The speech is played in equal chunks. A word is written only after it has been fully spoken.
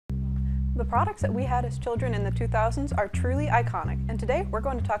The products that we had as children in the 2000s are truly iconic, and today we're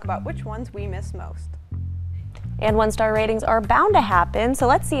going to talk about which ones we miss most. And one-star ratings are bound to happen, so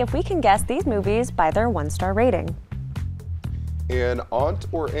let's see if we can guess these movies by their one-star rating. And aunt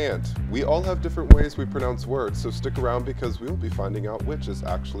or aunt, we all have different ways we pronounce words, so stick around because we will be finding out which is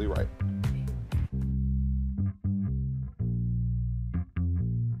actually right.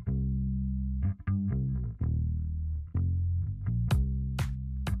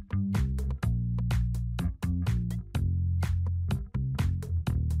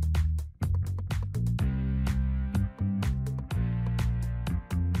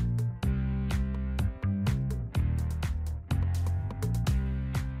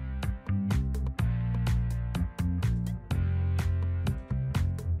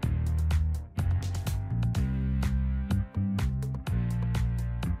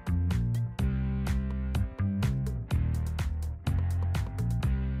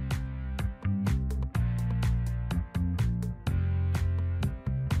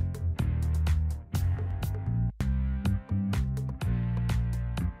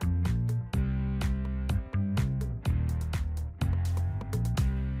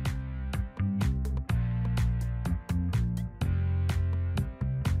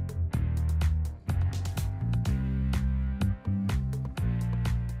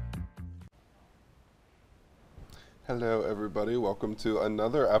 Hello everybody, welcome to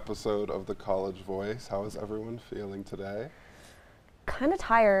another episode of The College Voice. How is everyone feeling today? Kind of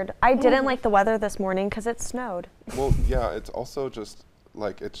tired. I didn't like the weather this morning because it snowed. Well, yeah, it's also just,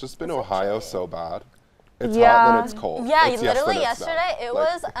 like, it's just been Ohio so bad. It's Yeah. hot, then it's cold. Yeah, It's literally yes, then it's yesterday no. it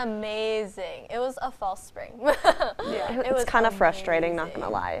Like, was amazing. It was a false spring. Yeah. It's was kind of frustrating, not gonna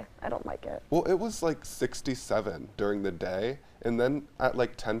amazing. lie. I don't like it. Well, it was like 67 during the day, and then at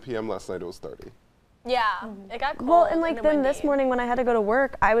like 10 p.m. last night it was 30. Yeah, it got cold. Well, and like then this windy. morning when I had to go to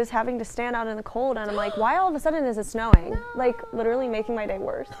work, I was having to stand out in the cold, and I'm like, why all of a sudden is it snowing? Like literally making my day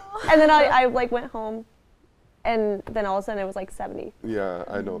worse. And then I like went home, and then all of a sudden it was like 70. Yeah,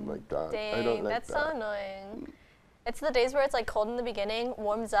 I don't like that. I don't Dang, like that's that. so annoying. It's the days where it's like cold in the beginning,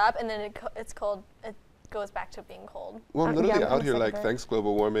 warms up, and then it's cold. It goes back to being cold. Well, I'm Yeah, literally I'm out here sick of like, it. thanks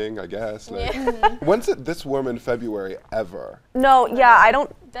global warming, I guess. Like, Yeah. when's it this warm in February ever? No, yeah, I don't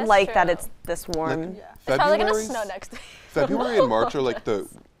That's like that true. it's this warm. Yeah. It's probably gonna February's- snow next week. February and March are like the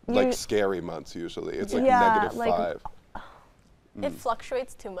like You- scary months usually. It's like Yeah, -5. It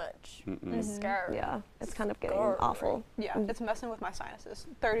fluctuates too much. It's scary. Yeah, it's kind of getting Scary. awful. Yeah, it's messing with my sinuses.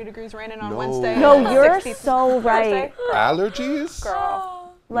 30 degrees raining on No. Wednesday. No, and you're 60 so right. Thursday. Allergies? Girl.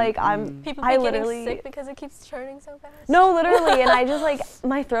 Like I'm, People I be getting literally, sick because it keeps churning so fast. no, literally, and I just like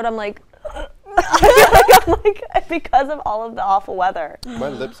my throat. I'm like, I'm like because of all of the awful weather. My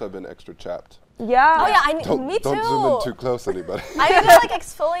lips have been extra chapped. Yeah. Oh yeah, me too. Don't zoom in too close, anybody. I need to like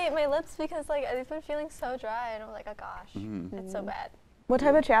exfoliate my lips because like I've been feeling so dry and I'm like, oh gosh, it's so bad. What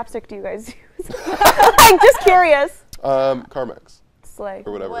type of chapstick do you guys use? I'm just curious. Carmex Slay.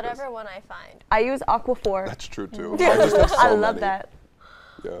 or whatever. It Whatever is. one I find. I use Aquaphor. That's true too. I just have so I love many. that.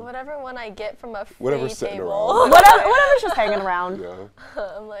 Yeah. Whatever one I get from a free Whatever's sitting table. Whatever's just hanging around. Yeah.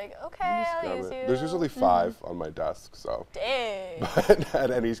 I'm like, okay, I'll Grab use it. you. There's usually 5 on my desk, so Dang.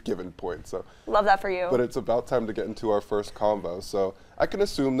 at any given point. So. Love that for you. But it's about time to get into our first convo. So I can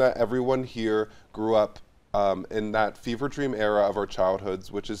assume that everyone here grew up in that fever dream era of our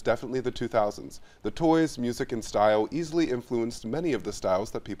childhoods, which is definitely the 2000s. The toys, music, and style easily influenced many of the styles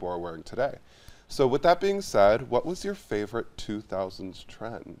that people are wearing today. So with that being said, what was your favorite 2000s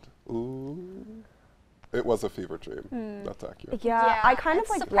trend? Ooh. It was a fever dream. That's accurate. yeah, I kind of it's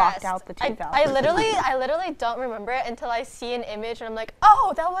like suppressed. blocked out the I 2000s. I literally don't remember it until I see an image and I'm like,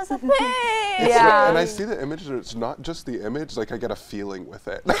 oh, that was a thing. Yeah. And I see the image, and it's not just the image, like I get a feeling with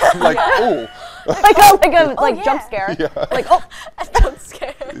it. Like, oh, like yeah. jump scare. yeah, Like, oh, I'm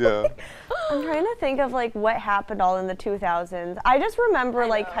scared. yeah. I'm trying to think of like what happened all in the 2000s. I just remember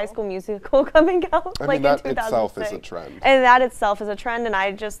like know. High School Musical coming out I like mean, that in 2006. itself is a trend. And that itself is a trend, and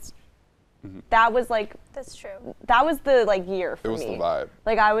I just that was like That's true. that was the like year for It was me. the vibe.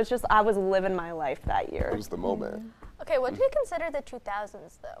 Like I was living my life that year. It was the moment. Okay, what do you consider the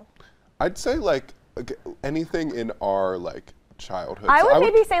 2000s though? I'd say like anything in our like childhood. I So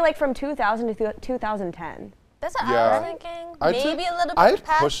would maybe say like from 2000 to 2010. That's what I Yeah. was thinking. I'd say- Maybe a little bit I'd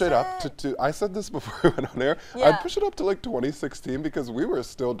past push it up it. to I said this before we went on air. Yeah. I'd push it up to like 2016 because we were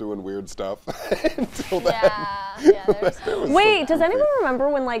still doing weird stuff until then. Yeah, there's It was so Wait, does goofy. anyone remember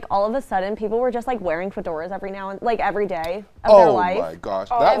when like all of a sudden people were just like wearing fedoras every now and like every day of their Oh life? my gosh,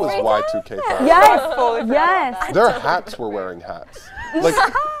 that was every Y2K fashion. Yes, Fully forgot yes. Their hats were wearing hats. Like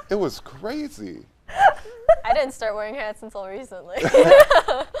it was crazy. I didn't start wearing hats until recently.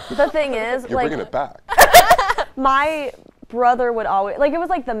 The thing is, You're like, bringing it back. my brother would always, like, it was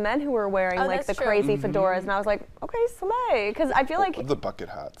like the men who were wearing Oh, like the that's true. crazy fedoras, and I was like, okay, slay, because I feel like The bucket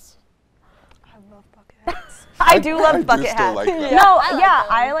hats. I love bucket hats. I do love I bucket do still hats. like them. No, I like yeah, them.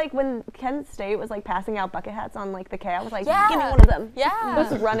 I like when Kent State was like passing out bucket hats on like the K. I was like, Yeah. give me one of them. Yeah.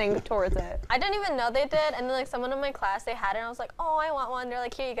 Just running towards it. I didn't even know they did, and then like someone in my class, they had it, and I was like, oh, I want one. They're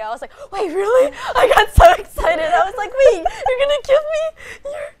like, here you go. I was like, wait, really? I got so excited. I was like, wait, you're gonna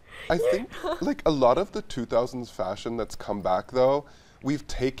give me I think like a lot of the 2000s fashion that's come back though, we've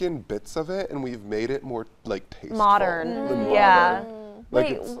taken bits of it and we've made it more like tasteful. Modern. and Yeah. modern. Like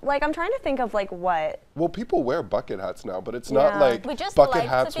Wait, it's, like I'm trying to think of like what. well, people wear bucket hats now, but it's Yeah. not like We just bucket like to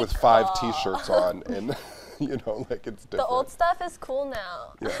hats be with 5 cool. t-shirts on and you know, like it's different. The old stuff is cool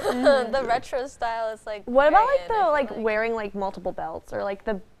now. Yeah. The retro style is like. What about very like in, I the feel like like wearing like multiple belts or like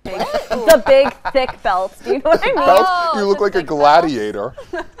the big, the big thick belts? Do you know what I mean? Belts, Oh, you look the like a big belts. gladiator.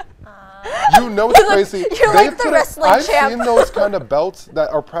 You know it's crazy. you're like They've the put wrestling I've champ. seen those kind of belts that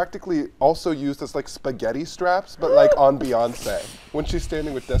are practically also used as like spaghetti straps, but like on Beyonce when she's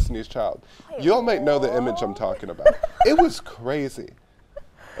standing with Destiny's Child. You all might know the image I'm talking about. It was crazy.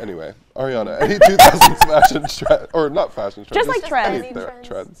 Anyway, Ariana, any 2000s fashion trend, or not fashion trends, Just like trends. any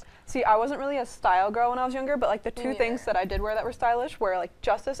trends. See, I wasn't really a style girl when I was younger, but like the two neither. things that I did wear that were stylish were like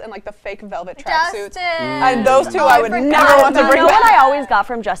Justice and like the fake velvet tracksuits. Justin. And those two Oh, I I would forgot never want to You bring know what back. I always got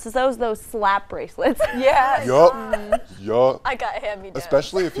from Justice? Those slap bracelets. Yes. Yup, yup. I got hand me down.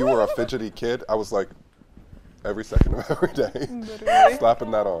 Especially if you were a fidgety kid, I was like, every second of every day,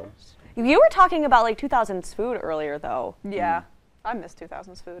 slapping that on. You were talking about like 2000s food earlier, though. Yeah. I miss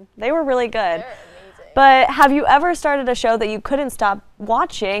 2000s food. They were really good. They're amazing. But have you ever started a show that you couldn't stop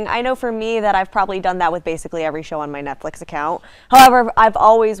watching? I know for me that I've probably done that with basically every show on my Netflix account. However, I've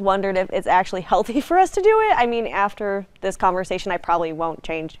always wondered if it's actually healthy for us to do it. I mean, after this conversation, I probably won't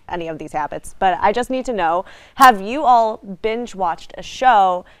change any of these habits. But I just need to know, have you all binge watched a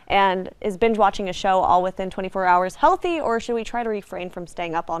show? And is binge watching a show all within 24 hours healthy? Or should we try to refrain from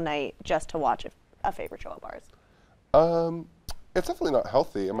staying up all night just to watch a favorite show of ours? It's definitely not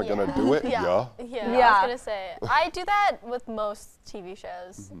healthy. Am I gonna do it? Yeah. I Yeah. was gonna say I do that with most TV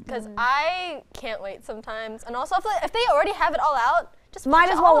shows because I can't wait sometimes, and also if they already have it all out, just Might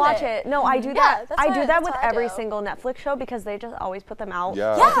watch as well all of watch it. it. No, I do Yeah, that. that's I what- do that that's with what I every do. single Netflix show because they just always put them out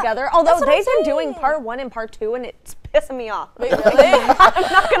Yeah. all Yeah, together. Although that's what I'm they've been doing saying. part 1 and part 2, and it's pissing me off. Wait, really?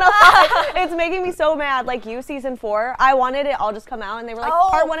 I'm not gonna lie, it's making me so mad. Like season 4, I wanted it all just come out, and they were like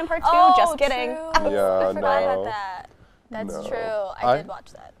part 1 and part 2. Just kidding. True. Yeah, I forgot no. about that. That's No. true. I did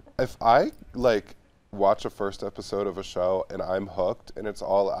watch that. If I like watch a first episode of a show and I'm hooked and it's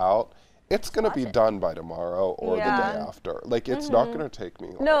all out, it's gonna be done by tomorrow or the Yeah. day after. Like it's not gonna take me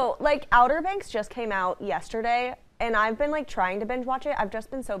long. No, like Outer Banks just came out yesterday, and I've been like trying to binge watch it. I've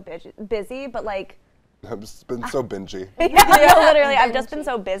just been so busy, but like. I've just been so bingy. Yeah, literally, I've just been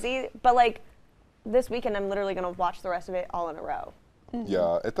so busy. But like this weekend, I'm literally gonna watch the rest of it all in a row.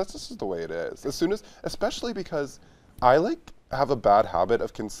 Yeah, that's just the way it is. As soon as, especially because I like have a bad habit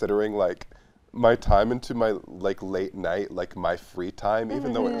of considering like my time into my like late night like my free time,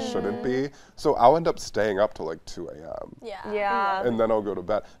 even though it shouldn't be. So I'll end up staying up till like 2 a.m. Yeah. Yeah. and then I'll go to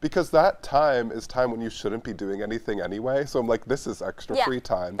bed because that time is time when you shouldn't be doing anything anyway. So I'm like, this is extra Yeah. free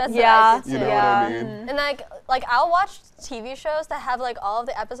time. That's Yeah. what I did you too. know what I mean? And like I'll watch TV shows that have like all of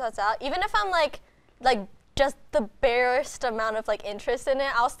the episodes out, even if I'm like just the barest amount of like interest in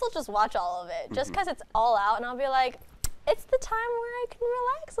it, I'll still just watch all of it just because it's all out, and I'll be like, it's the time where I can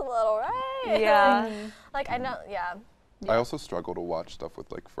relax a little, right? Yeah. Like I know, yeah. I also struggle to watch stuff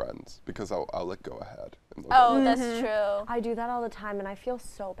with like friends because I'll like go ahead. And they'll Oh, go, that's true. I do that all the time, and I feel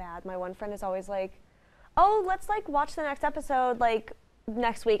so bad. My one friend is always like, "Oh, let's like watch the next episode like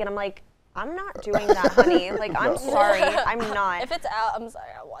next week," and I'm like, "I'm not doing that, honey. Like, I'm sorry, I'm not." If it's out, I'm sorry,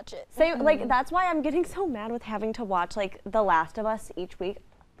 I'll watch it. Same, like that's why I'm getting so mad with having to watch like The Last of Us each week.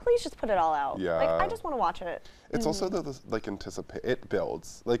 Please just put it all out. Like I Yeah. just want to watch it. It's also the like anticipate. It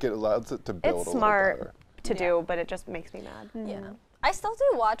builds. Like it allows it to build It's a little smart better. to do, but it just makes me mad. Yeah. I still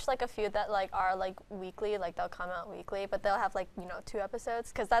do watch like a few that like are like weekly, like they'll come out weekly, but they'll have like 2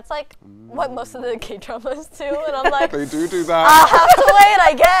 episodes because that's like what most of the K dramas do, and I'm like, They do I'll that. have to wait,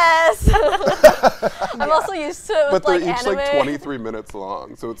 I guess. I'm also so used to it with But they're like each anime. like 23 minutes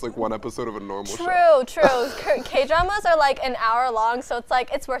long, so it's like one episode of a normal show. True. K-dramas are like an hour long, so it's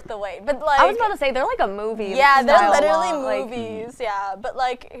like it's worth the wait. But like I was about to say they're like a movie. yeah, they're style literally long, like- movies. Yeah, but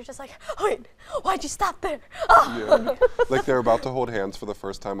like you're just like, wait, why'd you stop there? Oh. Yeah. Like they're about to hold hands for the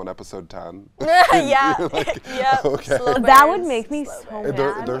first time on episode 10. yeah. You're like, Yep. okay. Slow That would burns, make me slow so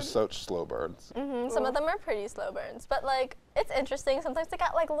burns. And they're such slow burns. Some of them are pretty slow burns, but like it's interesting. Sometimes they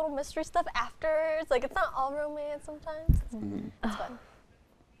got like little mystery stuff afterwards. Like it's not all romance. Sometimes it's fun.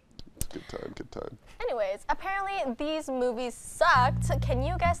 It's good time. Anyways, apparently these movies sucked. Can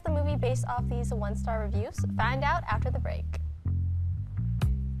you guess the movie based off these 1-star reviews? Find out after the break.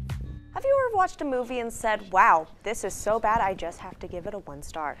 Have you ever watched a movie and said, wow, this is so bad I just have to give it a 1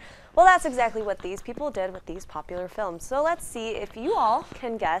 star? Well, that's exactly what these people did with these popular films. So let's see if you all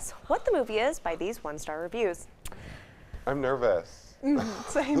can guess what the movie is by these 1-star reviews. I'm nervous.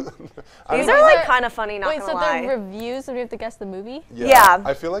 Same. These are like kind of funny, not Wait, gonna so lie. they're reviews and we have to guess the movie? Yeah.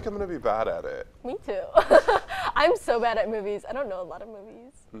 I feel like I'm gonna be bad at it. Me too. I'm so bad at movies. I don't know a lot of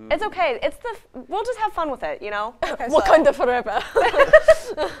movies. It's okay. We'll just have fun with it, you know? Wakanda forever.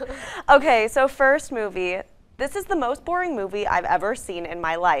 Okay, so first movie. This is the most boring movie I've ever seen in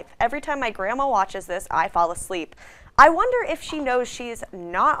my life. Every time my grandma watches this, I fall asleep. I wonder if she knows she's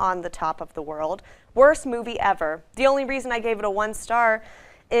not on the top of the world. Worst movie ever. The only reason I gave it a 1 star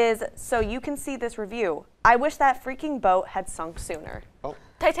is so you can see this review. I wish that freaking boat had sunk sooner. Oh,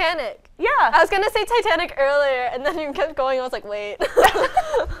 Titanic. Yeah. I was gonna say Titanic earlier, and then you kept going. I was like, wait.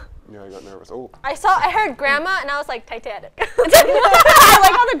 yeah, I got nervous. Oh, I heard grandma, and I was like, Titanic. I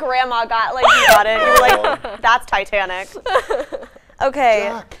like how the grandma got, like, you got it. You were like, that's Titanic. Okay.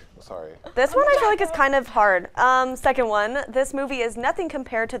 Jack. Sorry. This one I feel like is kind of hard. Second one, this movie is nothing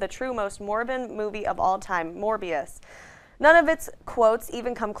compared to the true most morbid movie of all time, Morbius. None of its quotes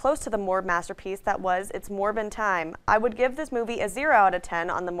even come close to the Morb masterpiece that was its Morbin time. I would give this movie a 0 out of 10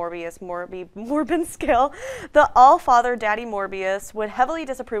 on the Morbin scale. The all-father Daddy Morbius would heavily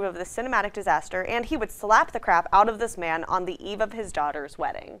disapprove of this cinematic disaster, and he would slap the crap out of this man on the eve of his daughter's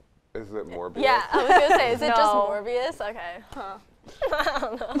wedding. Is it Morbius? Yeah, I was gonna say, is it just No. Morbius? Okay. Huh. I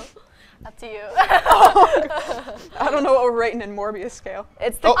don't know. Up to you. I don't know what we're rating in Morbius scale.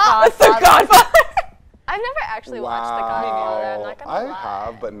 It's the It's the Godfather. I've never actually watched The Godfather. I'm not gonna I lie.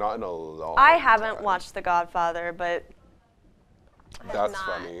 have, but not in a long I haven't time. watched The Godfather, but That's not.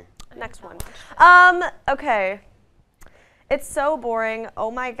 funny. next one. Okay. It's so boring.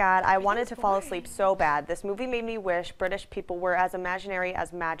 Oh my god, I wanted to fall asleep so bad. This movie made me wish British people were as imaginary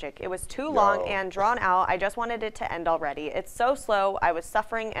as magic. It was too long No. and drawn out. I just wanted it to end already. It's so slow. I was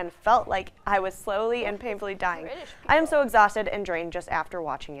suffering and felt like I was slowly and painfully dying. British I am so exhausted and drained just after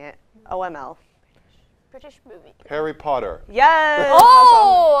watching it. OML. British movie. Harry Potter. Yes!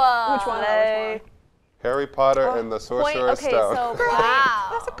 Oh! Which one? Slay. Harry Potter and the Point, Sorcerer's okay, Stone. so Wow.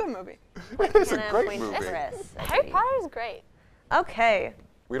 That's a good movie. it's a gonna great point to movie. Chris. Harry Potter is great. Okay.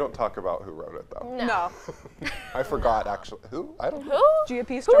 We don't talk about who wrote it though. No. I forgot actually. Who? I don't know. Who?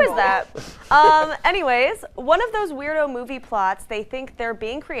 GOP Who is that? Anyways, one of those weirdo movie plots, they think they're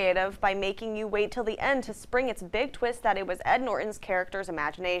being creative by making you wait till the end to spring its big twist that it was Ed Norton's character's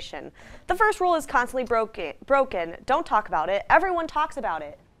imagination. The first rule is constantly broken. Don't talk about it. Everyone talks about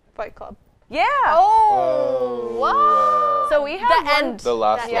it. Fight Club. Yeah. Oh, what? So we have The one, end. The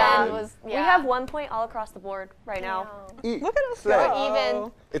last The line. end was, we have 1 point all across the board right now. Eat, Look at us say. go.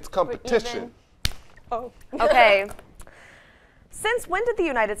 Even. It's competition. Oh. Okay. Since when did the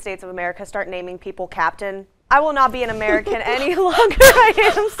United States of America start naming people captain? I will not be an American any longer. I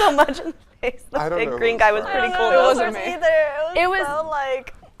hate him so much in the face. The I don't big know green who guy was started pretty it. cool It though. wasn't me. Either. It was- so,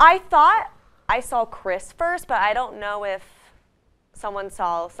 like. I thought I saw Chris first, but I don't know if someone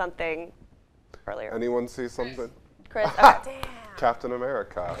saw something earlier. Anyone see something? Chris, okay. Damn. Captain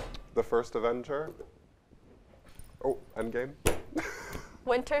America, the first Avenger. Oh, Endgame.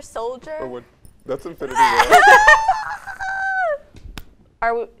 Winter Soldier. Or would that's Infinity War.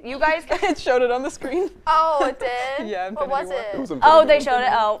 You guys? It showed it on the screen. Oh, it did? Yeah, What was Infinity War. it? It was Oh, Infinity they showed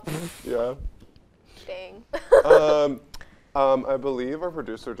it. Oh, Yeah. Dang. I believe our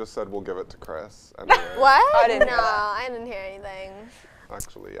producer just said we'll give it to Chris. Anyway. What? I didn't no, hear that. I didn't hear anything.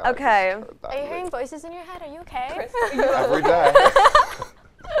 Actually, yeah. I just Okay. heard that Are you late. hearing voices in your head? Are you okay? Every day.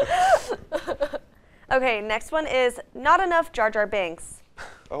 okay. Next one is not enough Jar Jar Binks.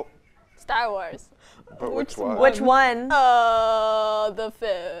 Oh, Star Wars. but which one? Which one? The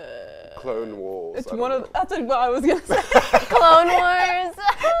fifth. Clone Wars. It's I don't one of. know. That's what I was gonna say. Clone Wars.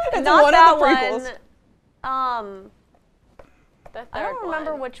 It's Not one that of the prequels. one. The third I don't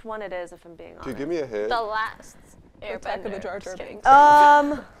remember one. which one it is, if I'm being Can you honest. give me a hint? The last Attack of the Airbender. Jar Jar Just kidding.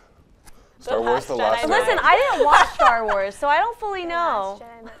 Binks. Star Wars: The Last Jedi. Knight. Listen, I didn't watch Star Wars, so I don't fully know.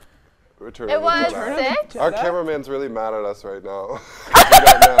 Return It of the was Jedi. 6? Our cameraman's really mad at us right now. We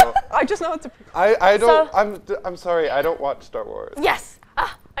don't know. I just know it's a. I don't. So- I'm sorry. I don't watch Star Wars. Yes!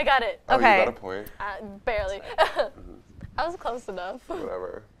 Ah, I got it. Oh, Okay. you got a point. Barely. I was close enough.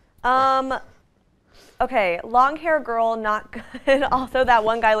 Whatever. Okay, long hair girl, not good. Also, that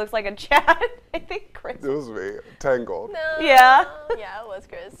one guy looks like a Chad. I think Chris. It was me. Tangled. No. Yeah. Yeah, it was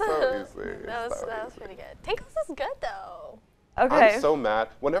Chris. So easy. that was So pretty good. Tingles is good though. Okay. I'm so mad.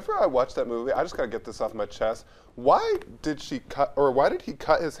 Whenever I watch that movie, I just gotta get this off my chest. Why did she cut, or why did he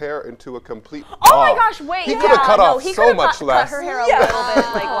cut his hair into a complete? Oh my bob? gosh! Wait, He yeah, could have cut no, off he so could've much cut less. her hair a little bit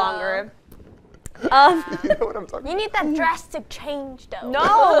like longer. You know what I'm talking You about? need that drastic change though.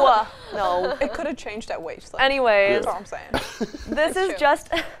 No, no. It could have changed at waist. Anyways, That's all I'm saying. this is true.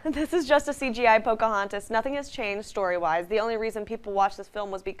 just this is just a CGI Pocahontas. Nothing has changed story-wise. The only reason people watched this film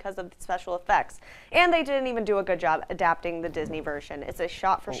was because of the special effects, and they didn't even do a good job adapting the Disney version. It's a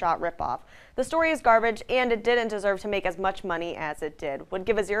shot-for-shot ripoff. The story is garbage, and it didn't deserve to make as much money as it did. Would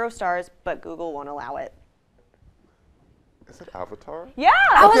give it 0 stars, but Google won't allow it. Is it Avatar? Yeah.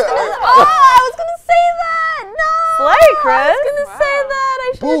 I was gonna say that. No. Slay, Chris. I was gonna say Wow. that. I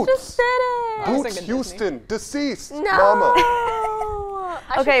should have just Boots. said it. was Boots thinking Disney. Houston, deceased. No. Mama. I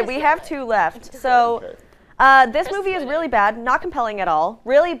Okay, should've we said have it. 2 left. So, this movie is really bad, not compelling at all.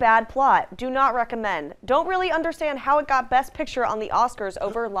 Really bad plot. Do not recommend. Don't really understand how it got Best Picture on the Oscars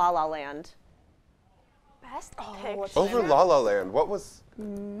over La La Land. Best what's picture. Over La La Land, what was?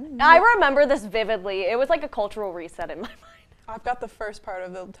 I remember this vividly. It was like a cultural reset in my mind. I've got the first part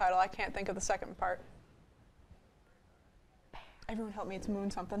of the title. I can't think of the second part. Everyone help me. It's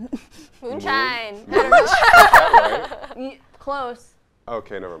Moon something. Moonshine. Is that right? Close.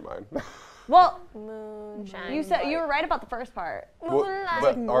 Okay, never mind. Well, Moonshine. you said you were right about the first part. Well, Moonlight.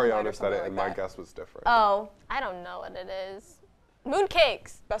 but Moonlight or Ariana said something it, and like my that. guess was different. Oh, I don't know what it is.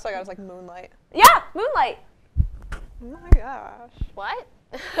 Mooncakes. Best I got is like Moonlight. yeah, Moonlight. Oh my gosh. What?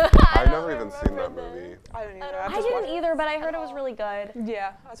 I've never even seen that movie. I didn't either. don't I I just didn't watched. either, but I heard it was really good.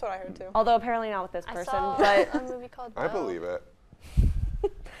 Yeah, that's what I heard too. Although apparently not with this I person. saw But a movie called I Doe. believe it.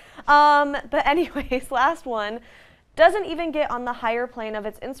 But anyways, last one. Doesn't even get on the higher plane of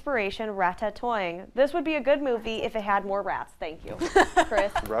its inspiration, Ratatouille. This would be a good movie if it had more rats. Thank you,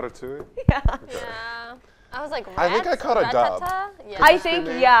 Chris. Ratatouille? Yeah. Yeah. I was like, I think I caught a dub. Yeah. I think,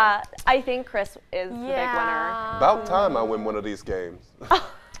 yeah, I think Chris is the big winner. Yeah. About time I win one of these games.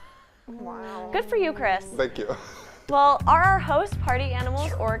 Wow. Good for you, Chris. Thank you. Well, are our hosts party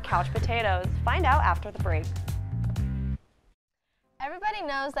animals or couch potatoes? Find out after the break. Everybody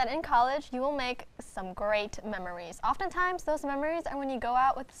knows that in college you will make some great memories. Oftentimes those memories are when you go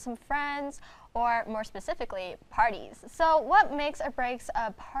out with some friends or more specifically parties. So what makes or breaks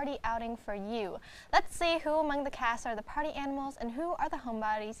a party outing for you? Let's see who among the cast are the party animals and who are the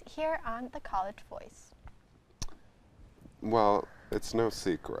homebodies here on The College Voice. Well, it's no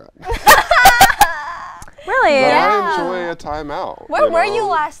secret. Really? But Yeah. I enjoy a timeout. Where were know? you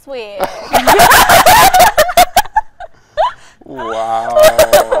last week? Wow.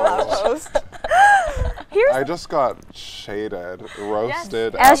 Host. I just got shaded,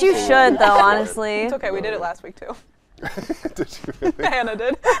 roasted. As you absolutely. should, though, honestly. It's okay. We did it last week too. Did you really? Hannah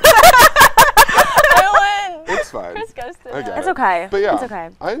did. I win. It's fine. Chris ghosted I get us. It's it. okay. But yeah, It's okay.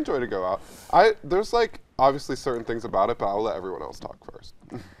 I enjoy to go out. There's like obviously certain things about it, but I'll let everyone else talk first.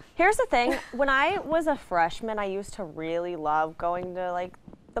 Here's the thing. When I was a freshman, I used to really love going to like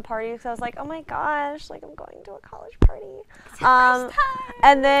the parties. I was like, oh my gosh, like I'm going to a college party.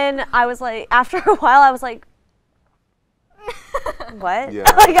 And then I was like, after a while, I was like, what? Yeah.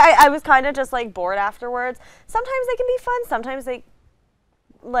 Like I was kind of just like bored afterwards. Sometimes they can be fun. Sometimes they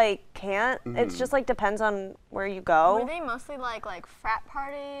like can't. It's just like depends on where you Were go. they mostly like frat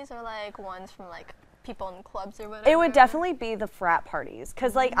parties or like ones from like people in clubs or whatever? It would definitely be the frat parties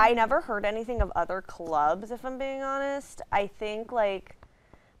because like I never heard anything of other clubs. If I'm being honest, I think like.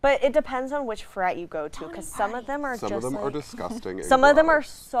 But it depends on which frat you go to, because some of them are Some just of them are like, disgusting. and some of them are gross.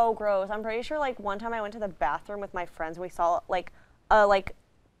 so gross. I'm pretty sure like one time I went to the bathroom with my friends and we saw like a like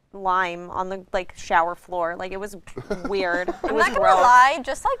lime on the like shower floor. Like it was weird. It I'm was not gonna gross. lie,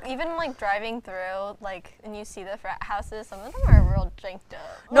 just like even like driving through like and you see the frat houses, some of them are real janked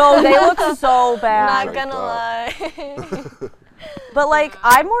up. No, they look so bad. Not gonna Janked lie. But like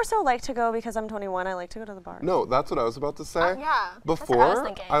I more so like to go because I'm 21. I like to go to the bar. No, that's what I was about to say. yeah, that's what I was Before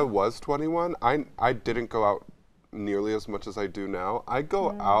thinking. I was 21, I didn't go out nearly as much as I do now. I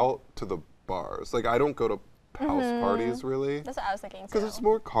go out to the bars. Like I don't go to house parties really, That's what I was thinking too. because it's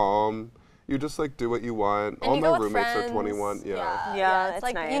more calm. You just like do what you want. And All you my go with roommates friends. are 21. Yeah. Yeah, it's it's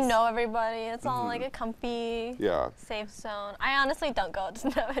like you nice. know everybody. It's all like a comfy, Yeah. safe zone. I honestly don't go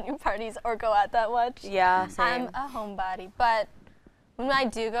to any parties or go out that much. Yeah, I'm same. a homebody, but when I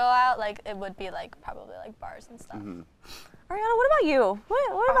do go out, like it would be like probably like bars and stuff. Ariana, what about you?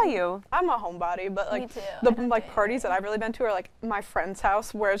 What about you? I'm a homebody, but like too. I the don't like date. parties that I've really been to are like my friend's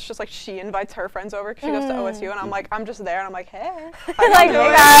house, where it's just like she invites her friends over because she goes to OSU, and I'm like, I'm just there, and I'm like, hey, how you Like, hey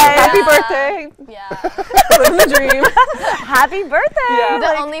doing? guys. Happy Yeah. birthday, Yeah. living the dream. Happy birthday! Yeah.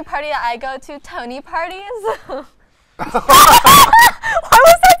 The only party that I go to, Tony parties. Why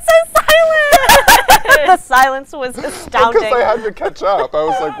was that so silent? The silence was Because astounding. I had to catch up. I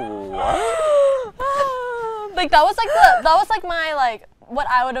was like, what? Like that was like my like what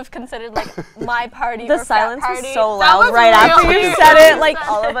I would have considered like my party. The or frat silence party. was so That loud was right after really you said it. weird. Like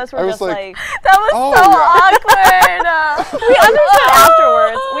all of us I were was just like- like, That was Oh, so yeah. awkward. we understood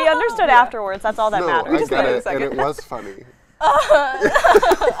afterwards. We understood afterwards. That's all that No, matters. I just get wait a it, and second. it was funny.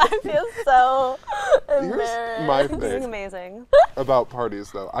 I feel so Here's embarrassed. my This is thing amazing. about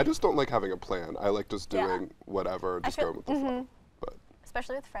parties, though. I just don't like having a plan. I like just Yeah. doing whatever, just feel- going with the flow. But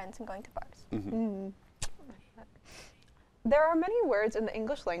Especially with friends and going to bars. There are many words in the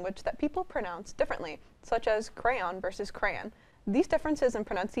English language that people pronounce differently, such as crayon versus crayon. These differences in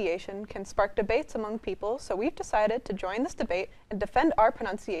pronunciation can spark debates among people, so we've decided to join this debate and defend our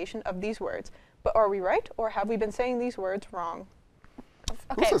pronunciation of these words. But are we right, or have we been saying these words wrong?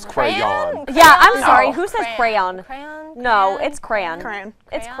 Okay, says crayon? Yeah, I'm No. sorry. Who says crayon? Crayon. No, crayon? it's crayon. Crayon.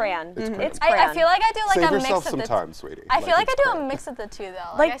 It's crayon. It's crayon. It's crayon. I feel like I do like Save a mix yourself of some the time, sweetie. I feel like I it's do a crayon. mix of the two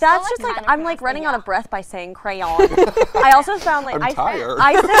though. Like I still, that's just like kinda I'm like pronounce running the out yeah. of breath by saying crayon. I also found like I'm tired.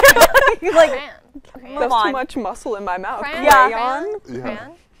 I say like Crayon. move That's on. too much muscle in my mouth. Crayon. Yeah. Crayon? Yeah,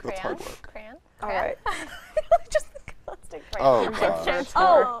 Crayon. that's hard Crayon. work. Crayon. All right. just the constant Oh, crayon. gosh.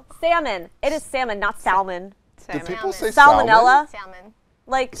 Oh, salmon. It is salmon, not salmon. Do Salmon. people say Salmonella. Salmon.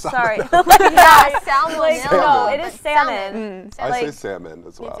 Like sorry. Yeah, salmon. Like, no, it is salmon. I Like- say salmon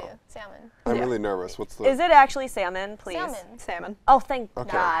as Me well. too. Salmon. I'm Yeah. really nervous. What's the? Is it actually salmon, please? Salmon. Salmon. Oh, thank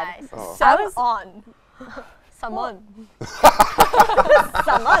Okay. God. Nice. Oh. I was- on. Salmon.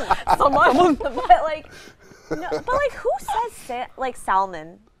 Someone. But like, no, but like, who says like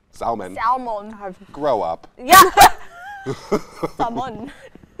salmon? Salmon. Salmon. Grow up. Yeah. Salmon.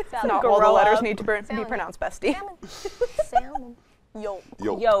 Not all the Grow letters up. need to be Salmon. pronounced, bestie. Salmon. Salmon. Yolk.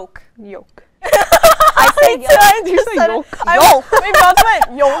 Yo. Yolk. Yolk. I say yolk. Did you say yolk? Yolk. We both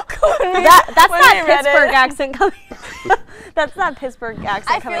went yolk. That's when not we read Pittsburgh it. accent coming. That's not Pittsburgh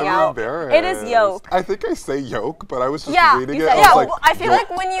accent I coming feel out. Embarrassed. It is yolk. I think I say yolk, but I was just Yeah, reading you it. said, I yeah. was like, Well, I feel yolk.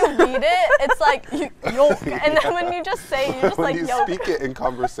 like when you read it, it's like yolk, and then when you just say it, you're just when like you yolk. speak it in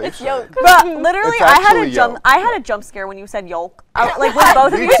conversation. It's yolk. But literally, It's I had a actually jump. yolk. I had a jump scare when you said yolk. Like when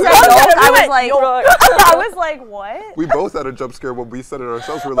both of Me you too. said yolk, I was went like, yolk. I was like, what? We both had a jump scare when we said it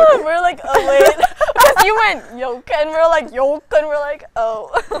ourselves. We were like, We're like, oh wait, because you went yolk, and we're like yolk, and we're like, oh.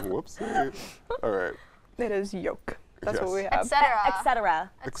 whoopsie. All right. It is yolk. That's what we Yes. have. Etc.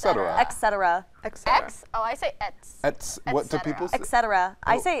 Etc. Etc. Etc. Etc. X? Oh, I say ets. It's what do cetera. people say? Etc.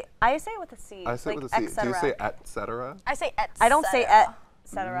 I Oh. say it with a C. I say like, with a C. Do you etc. say et cetera? I say ets. I don't say et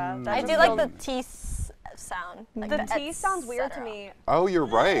cetera. That I just do like feels- the T sound. Like the T et sounds weird to cetera. me. Oh, you're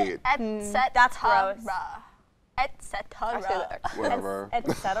right. Etc. That's gross. Etc. I say the X. Whatever.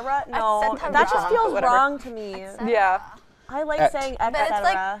 Etc. No, cetera. that just feels Whatever. wrong to me. Yeah. I like Et. saying But it's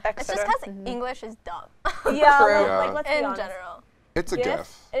like, etc. it's just because English is dumb. Yeah, True. like let's be In honest. general. It's a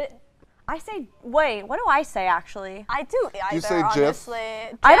GIF. I say wait. What do I say actually? I do either, say GIF? honestly.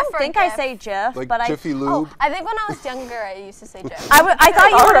 I GIF don't or think I GIF. say GIF, Like but Jiffy Oh, Lube. I think when I was younger, I used to say GIF. I thought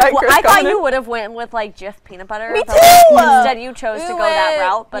you All would right, Chris, I thought coming you in. would have went with like Jif peanut butter. Me but too! Instead, you chose We to go that went-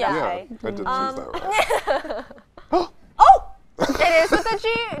 route. But yeah. Yeah, okay. I did choose that route. Oh, It is with a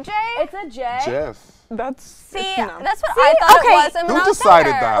G, J. it's a J. GIF. That's See, no. that's what I thought okay. it was. And when Who I was decided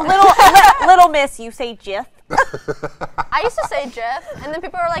younger, that? Little miss, you say Jif. I used to say GIF, and then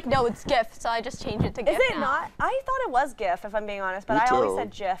people were like, "No, it's GIF," so I just changed it to GIF. Is it now. not? I thought it was GIF, if I'm being honest, but Me I always too.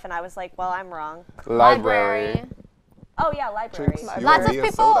 said GIF, and I was like, well, I'm wrong. Library. Oh yeah, library. Jinx, you Lots and of me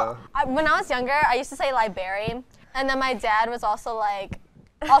a people. soda. When I was younger, I used to say library, and then my dad was also like,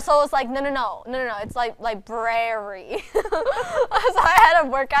 was like, no, it's like library. So I had to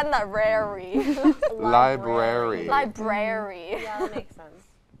work on that rary. Library. Library. Yeah, that makes sense.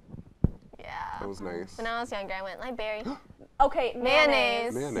 Yeah. That was nice. When I was younger, I went library. Okay,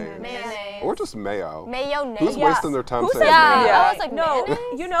 Mayonnaise. Mayonnaise. Mayonnaise. Or just mayo. Mayonnaise. Who's wasting their time Who saying says Yeah, mayonnaise? I was like, no,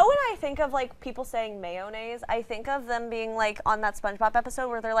 mayonnaise? you know when I think of like people saying mayonnaise, I think of them being like on that SpongeBob episode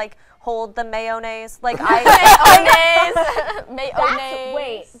where they're like, hold the mayonnaise. Like Mayonnaise. Mayonnaise.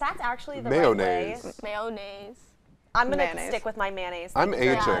 Wait, that's actually the Mayonnaise. right way. Mayonnaise. I'm gonna Mayonnaise. stick with my mayonnaise. I'm Thank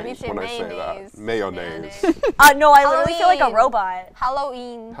you very aging me much. too. when I say Mayonnaise. that. Mayonnaise. No, I literally feel like a Halloween. robot.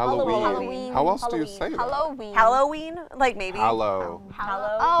 Halloween. Halloween. Halloween. How else do you Halloween. say that? Halloween. Halloween, like maybe. Hallow.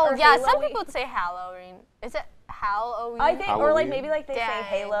 Hallow. Oh, or yeah. Some Halloween. people would say Halloween. Is it Halloween? I think, or like Halloween? maybe like they say Dang.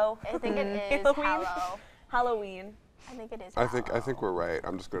 Halo. I think it is Halloween. Hallow. Halloween. I think it is. I think we're right.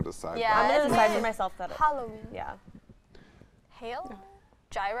 I'm just gonna decide. Yeah. I'm that. gonna it's decide me. for myself that. Halloween. Yeah. Halo?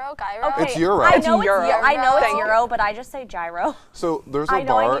 Gyro? Gyro? Okay. It's Euro. I It's know it's Euro. I know it's Thank you. Euro, but I just say gyro. So there's a I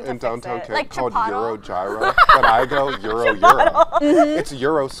know I bar need to in fix downtown it. Cape Like called Chipotle? Euro Gyro, but I go Euro. It's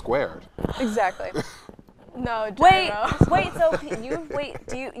Euro squared. Exactly. No, gyro. Wait. So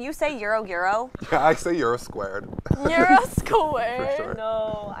do you say Euro? Yeah, I say Euro squared. Euro square. For sure.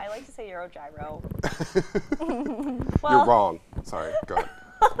 No, I like to say Euro gyro. You're wrong. Sorry. Go ahead.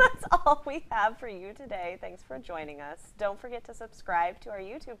 That's all we have for you today. Thanks for joining us. Don't forget to subscribe to our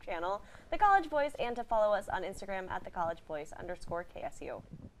YouTube channel, The College Voice, and to follow us on Instagram at thecollegevoice_KSU.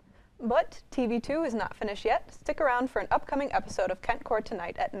 But TV2 is not finished yet. Stick around for an upcoming episode of Kent Core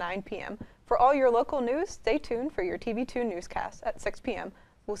Tonight at 9 p.m. For all your local news, stay tuned for your TV2 newscast at 6 p.m.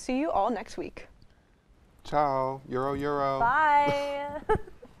 We'll see you all next week. Ciao. Euro. Bye.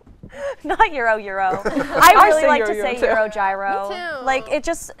 Not Euro. I really say like Euro to say too. Euro gyro. Me too. Like it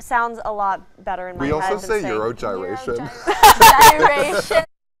just sounds a lot better in my We head also than say saying Euro gyration. Gyration.